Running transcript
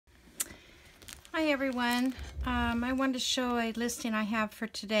everyone. I wanted to show a listing I have for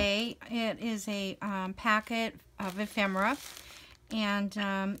today. It is a packet of ephemera,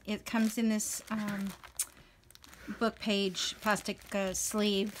 and it comes in this book page plastic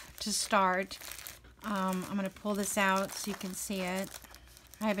sleeve to start. I'm going to pull this out so you can see it.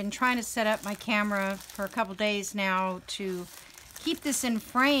 I've been trying to set up my camera for a couple days now to keep this in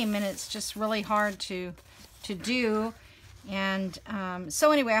frame, and it's just really hard to do. And so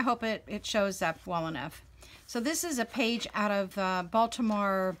anyway, I hope it shows up well enough. So this is a page out of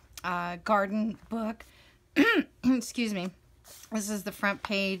Baltimore Garden book. Excuse me. This is the front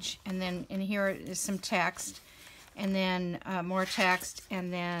page, and then in here is some text, and then more text,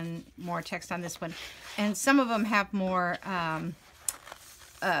 and then more text on this one. And some of them have more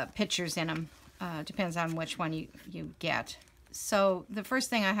pictures in them. Depends on which one you get. So the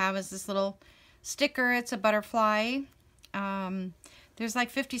first thing I have is this little sticker. It's a butterfly. There's like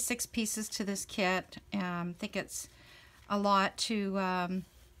 56 pieces to this kit. I think it's a lot to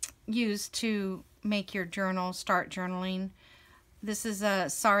use to make your journal, start journaling. This is a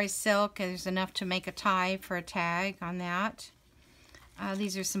sari silk. There's enough to make a tie for a tag on that.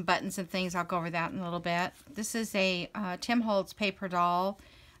 These are some buttons and things. I'll go over that in a little bit. This is a Tim Holtz paper doll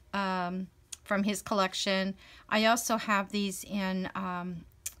from his collection. I also have these in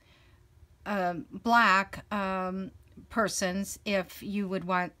black persons. If you would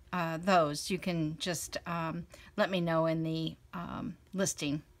want those, you can just let me know in the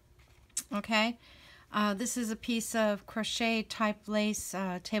listing. Okay, this is a piece of crochet type lace,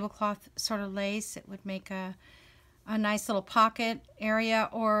 tablecloth sort of lace. It would make a nice little pocket area,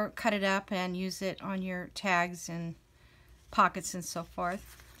 or cut it up and use it on your tags and pockets and so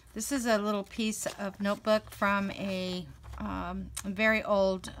forth. This is a little piece of notebook from a very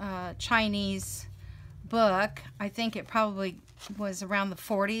old Chinese book. I think it probably was around the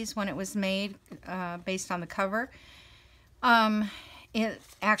 40s when it was made, based on the cover. It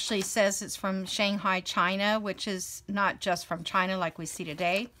actually says it's from Shanghai, China, which is not just from China like we see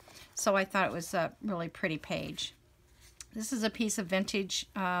today. So I thought it was a really pretty page. This is a piece of vintage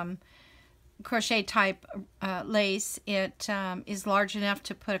crochet type lace. It is large enough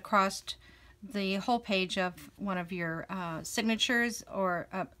to put across the whole page of one of your signatures, or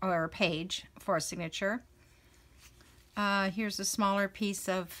a page for a signature. Here's a smaller piece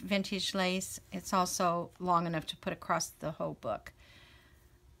of vintage lace. It's also long enough to put across the whole book.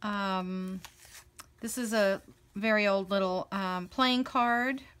 This is a very old little playing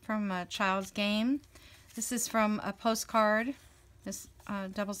card from a child's game. This is from a postcard, this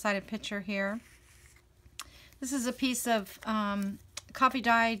double-sided picture here. This is a piece of coffee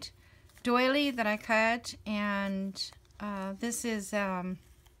dyed doily that I cut, and this is a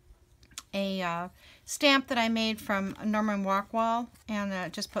stamp that I made from Norman Rockwell,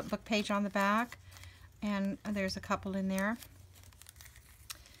 and just put book page on the back, and there's a couple in there.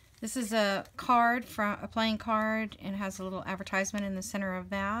 This is a card, from a playing card, and has a little advertisement in the center of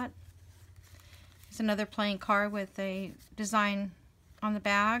that. It's another playing card with a design on the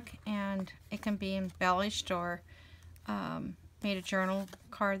back, and it can be embellished or made a journal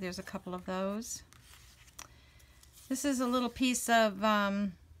card. There's a couple of those. This is a little piece of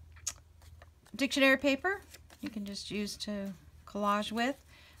dictionary paper you can just use to collage with.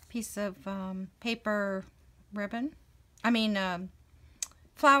 Piece of paper ribbon.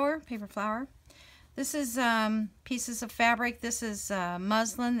 Flower, paper flower. This is pieces of fabric. This is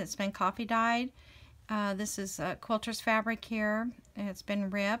muslin that's been coffee dyed. This is quilter's fabric here. It's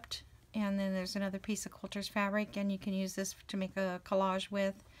been ripped. And then there's another piece of quilter's fabric, and you can use this to make a collage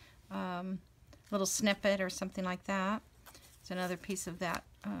with, little snippet or something like that. It's another piece of that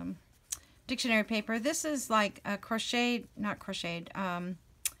dictionary paper. This is like a crocheted, not crocheted,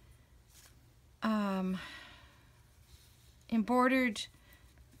 embroidered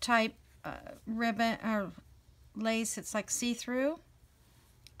type ribbon or lace. It's like see-through.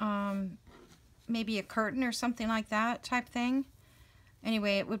 Maybe a curtain or something like that type thing.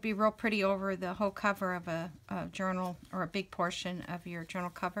 Anyway, it would be real pretty over the whole cover of a journal, or a big portion of your journal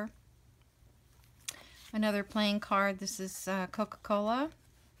cover. Another playing card. This is Coca-Cola.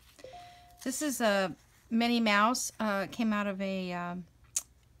 This is a Minnie Mouse. Came out of a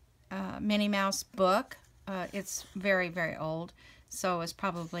Minnie Mouse book. It's very, very old, so it's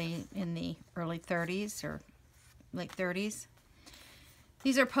probably in the early 30s or late 30s.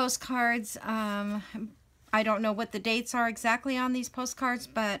 These are postcards. I don't know what the dates are exactly on these postcards,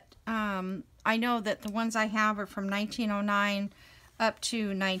 but I know that the ones I have are from 1909 up to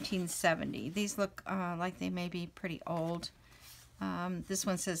 1970. These look like they may be pretty old. This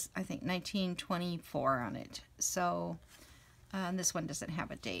one says, I think, 1924 on it. So this one doesn't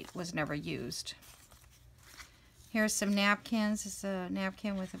have a date. Was never used. Here's some napkins. This is a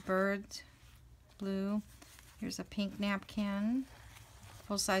napkin with a bird, blue. Here's a pink napkin,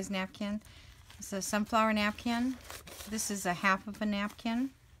 full-size napkin. It's a sunflower napkin. This is a half of a napkin.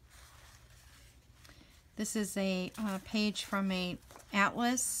 This is a page from a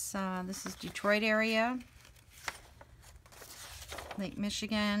atlas. This is Detroit area, Lake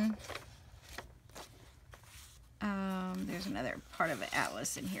Michigan. There's another part of the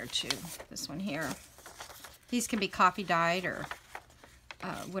atlas in here too. This one here. These can be coffee dyed or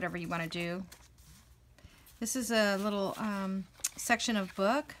whatever you want to do. This is a little section of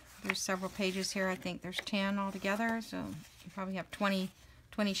book. There's several pages here. I think there's 10 altogether, so you probably have 20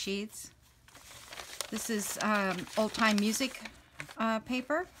 sheets. This is old-time music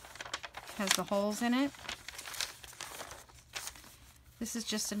paper. Has the holes in it. This is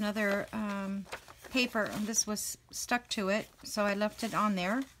just another paper, and this was stuck to it, so I left it on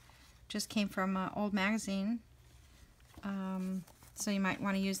there. Just came from an old magazine. So you might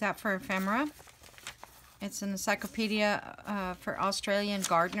want to use that for ephemera. It's an encyclopedia for Australian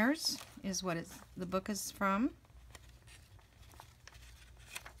gardeners, is what the book is from.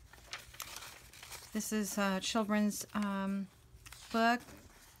 This is a children's book.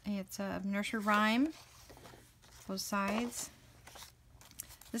 It's a nursery rhyme, both sides.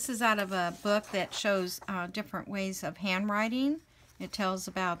 This is out of a book that shows different ways of handwriting. It tells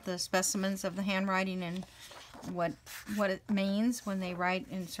about the specimens of the handwriting and what it means when they write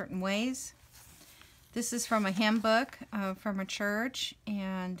in certain ways. This is from a hymn book from a church,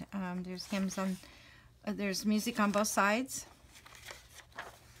 and there's hymns on. There's music on both sides. You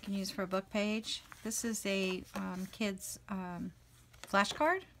can use for a book page. This is a kid's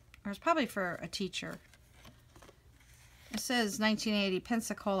flashcard, or it's probably for a teacher. It says 1980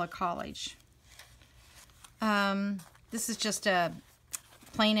 Pensacola College. This is just a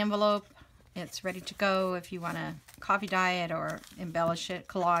plain envelope. It's ready to go if you want to coffee dye it or embellish it,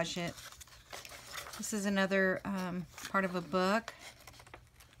 collage it. This is another part of a book.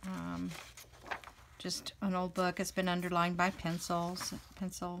 Just an old book. It's been underlined by pencil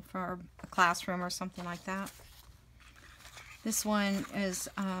for a classroom or something like that. This one is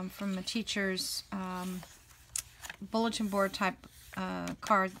from a teacher's bulletin board type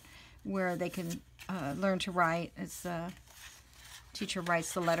card where they can learn to write. It's teacher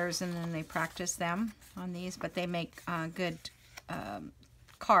writes the letters and then they practice them on these, but they make good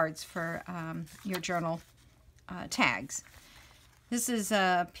cards for your journal tags. This is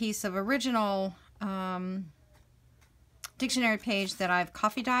a piece of original dictionary page that I've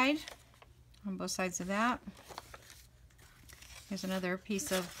coffee dyed on both sides of that. Here's another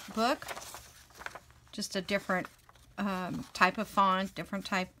piece of book, just a different type of font, different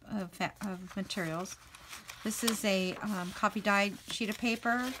type of materials. This is a coffee dyed sheet of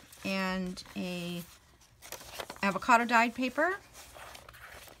paper and a avocado dyed paper.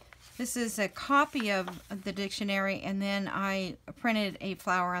 This is a copy of the dictionary, and then I printed a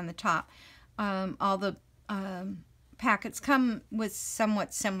flower on the top. All the packets come with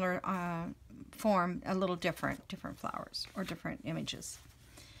somewhat similar form, a little different flowers or different images.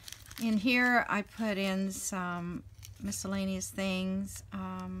 In here I put in some miscellaneous things.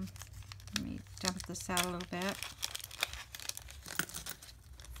 Let me dump this out a little bit.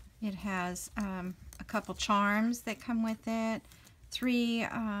 It has a couple charms that come with it, 3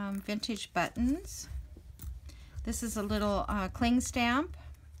 vintage buttons. This is a little cling stamp,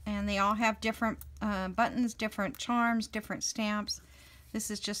 and they all have different buttons, different charms, different stamps. This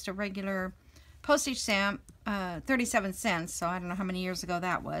is just a regular postage stamp, 37 cents, so I don't know how many years ago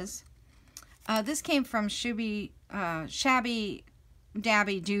that was. This came from Shabby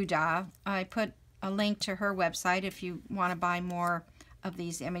Dabby Doodah. I put a link to her website if you want to buy more of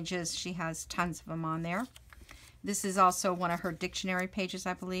these images. She has tons of them on there. This is also one of her dictionary pages,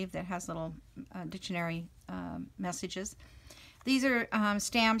 I believe, that has little dictionary messages. These are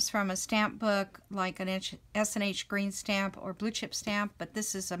stamps from a stamp book, like an S&H green stamp or blue chip stamp, but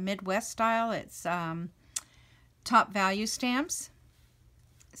this is a Midwest style. It's top value stamps.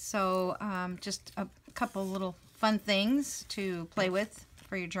 So just a couple little fun things to play with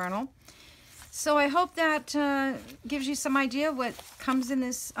for your journal. So I hope that gives you some idea what comes in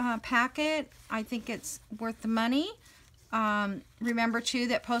this packet. I think it's worth the money. Remember too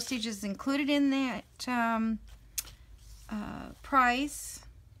that postage is included in that price.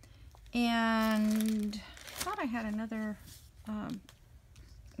 And I thought I had another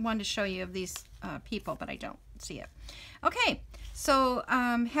one to show you of these people, but I don't see it. Okay, so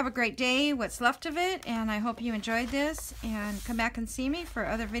have a great day, what's left of it, and I hope you enjoyed this, and come back and see me for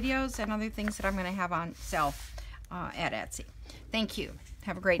other videos and other things that I'm going to have on sale at Etsy. Thank you.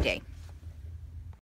 Have a great day.